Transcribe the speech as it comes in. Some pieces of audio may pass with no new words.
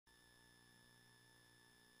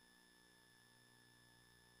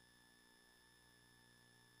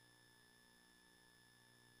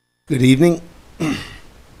Good evening.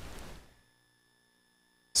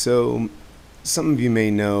 So, some of you may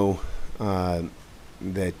know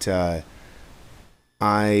that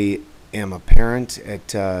I am a parent at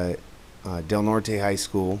Del Norte High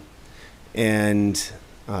School, and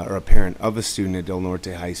or a parent of a student at Del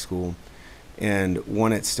Norte High School, and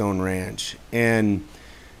one at Stone Ranch. And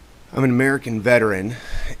I'm an American veteran,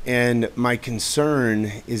 and my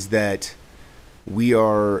concern is that we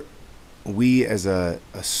are, we as a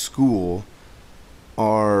school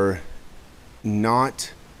are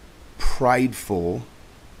not prideful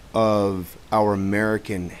of our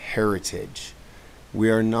American heritage.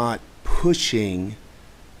 We are not pushing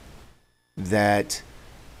that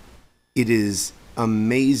it is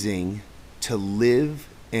amazing to live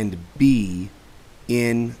and be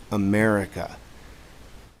in America.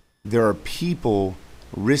 There are people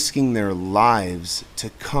risking their lives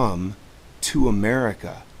to come to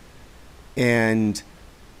America. And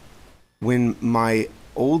when my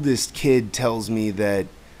oldest kid tells me that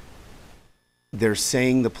they're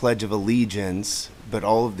saying the Pledge of Allegiance, but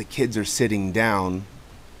all of the kids are sitting down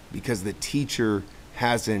because the teacher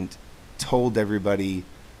hasn't told everybody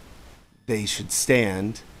they should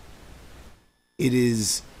stand, it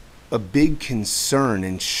is a big concern,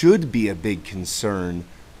 and should be a big concern,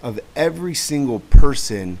 of every single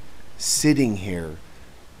person sitting here,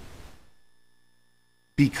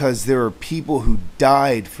 because there are people who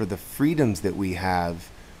died for the freedoms that we have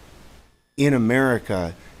in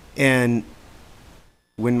America. And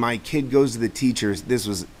when my kid goes to the teachers, this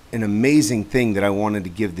was an amazing thing that I wanted to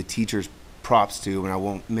give the teachers props to, and I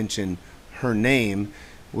won't mention her name,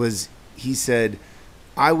 was he said,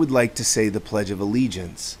 "I would like to say the Pledge of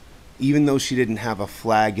Allegiance." Even though she didn't have a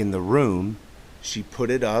flag in the room, she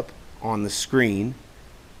put it up on the screen,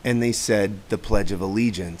 and they said the Pledge of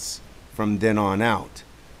Allegiance from then on out.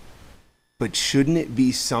 But shouldn't it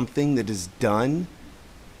be something that is done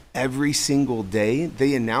every single day?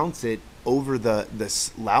 They announce it over the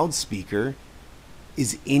loudspeaker.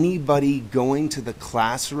 Is anybody going to the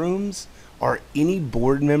classrooms? Are any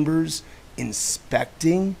board members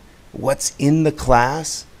inspecting what's in the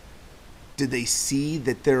class? Do they see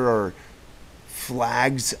that there are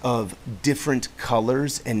flags of different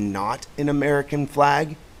colors and not an American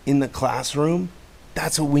flag in the classroom?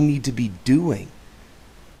 That's what we need to be doing.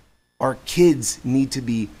 Our kids need to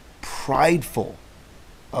be prideful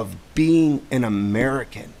of being an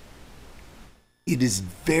American. It is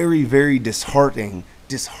very, very disheartening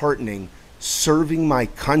serving my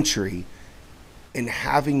country and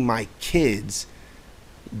having my kids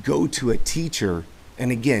go to a teacher.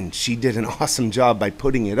 And again, she did an awesome job by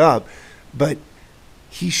putting it up, but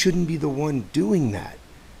he shouldn't be the one doing that.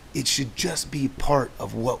 It should just be part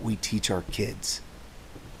of what we teach our kids.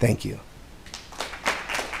 Thank you.